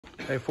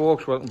Hey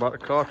folks, welcome back to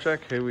Car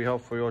Tech. Here we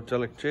have for your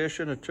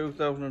delectation a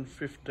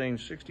 2015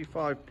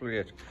 65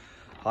 plate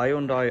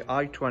Hyundai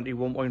i20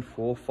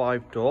 1.4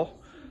 5-door.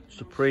 It's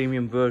the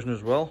premium version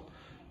as well.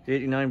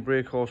 89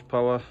 brake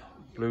horsepower,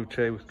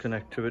 Bluetooth with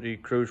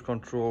connectivity, cruise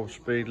control,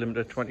 speed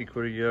limiter, 20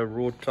 quid a year,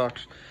 road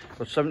tax.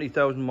 Got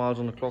 70,000 miles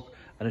on the clock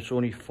and it's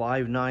only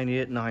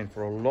 5,989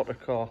 for a lot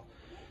of car.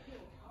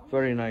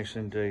 Very nice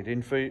indeed.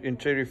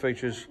 Interior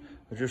features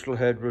adjustable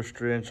head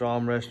restraints,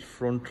 armrest,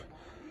 front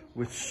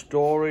with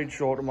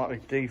storage,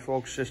 automatic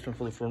defog system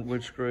for the front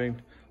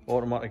windscreen,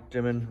 automatic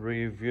dimming,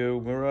 rear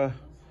view mirror.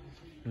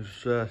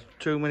 There's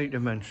too many to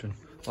mention.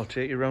 I'll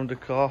take you around the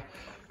car.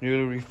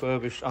 Newly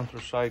refurbished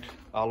anthracite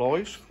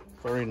alloys,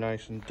 very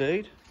nice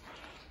indeed.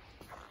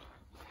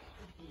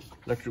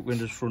 Electric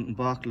windows front and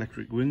back,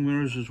 electric wing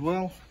mirrors as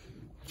well.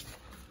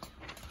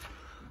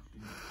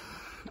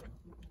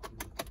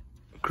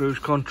 Cruise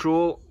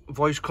control,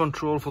 voice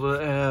control for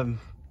the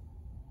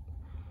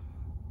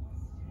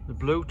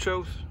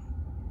Bluetooth.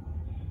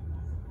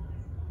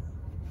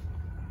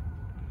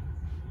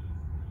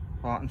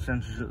 Parking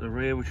sensors at the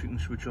rear which you can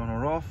switch on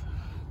or off.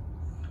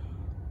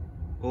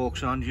 Aux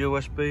and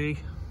USB.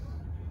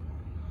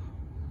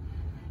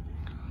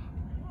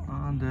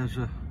 And there's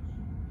a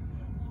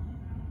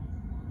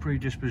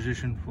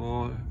predisposition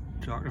for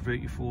to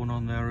activate your phone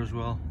on there as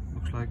well.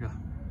 Looks like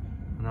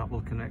an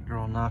Apple connector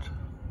on that.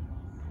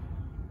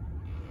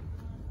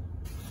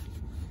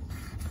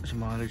 There's a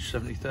mileage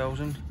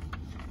 70,000.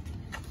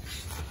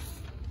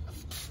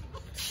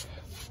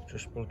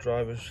 Adjustable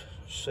driver's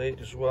seat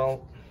as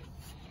well.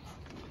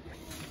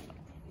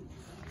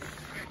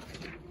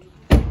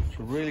 It's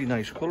a really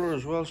nice colour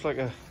as well. It's like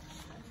a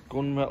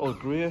gunmetal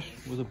grey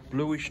with a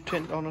bluish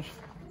tint on it.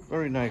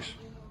 Very nice.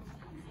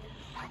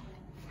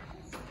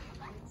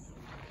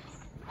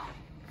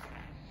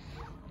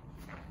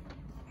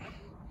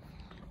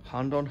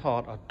 Hand on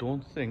heart, I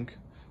don't think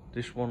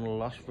this one will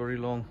last very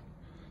long.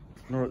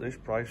 Not at this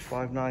price,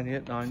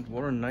 5,989.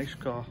 What a nice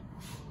car.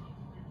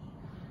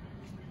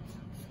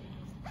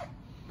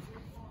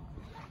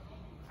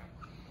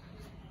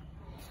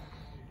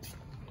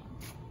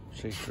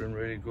 Seats are in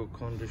really good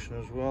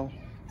condition as well.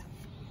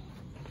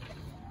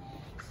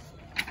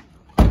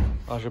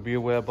 As you'll be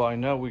aware by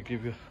now, we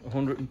give you a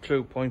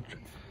 102-point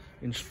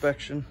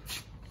inspection,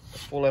 a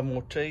full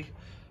MOT and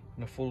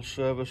a full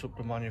service up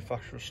to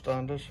manufacturer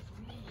standards.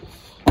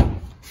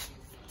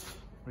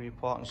 Rear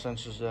parking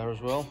sensors there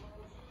as well.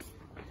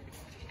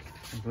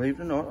 And believe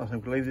it or not, I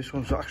believe this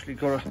one's actually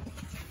got a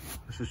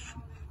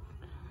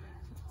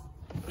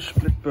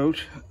split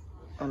boot.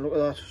 And look at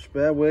that,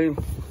 spare wheel.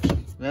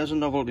 There's a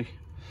novelty.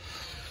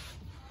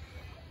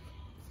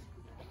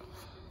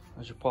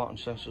 There's your parking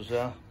sensors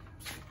there.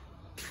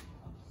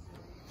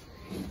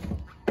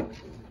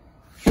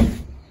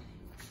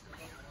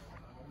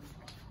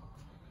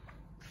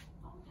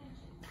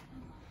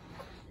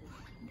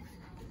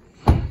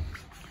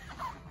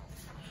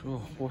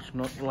 So what's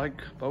not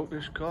like about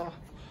this car?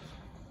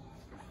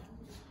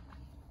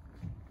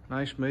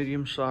 Nice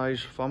medium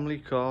size family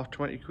car,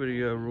 20 quid a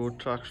year, road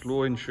tax,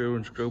 low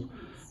insurance group,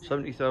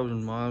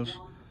 70,000 miles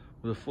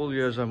with a full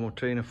year's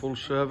MOT and a full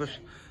service.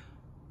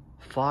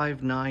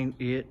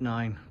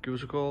 5,989. Give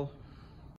us a call.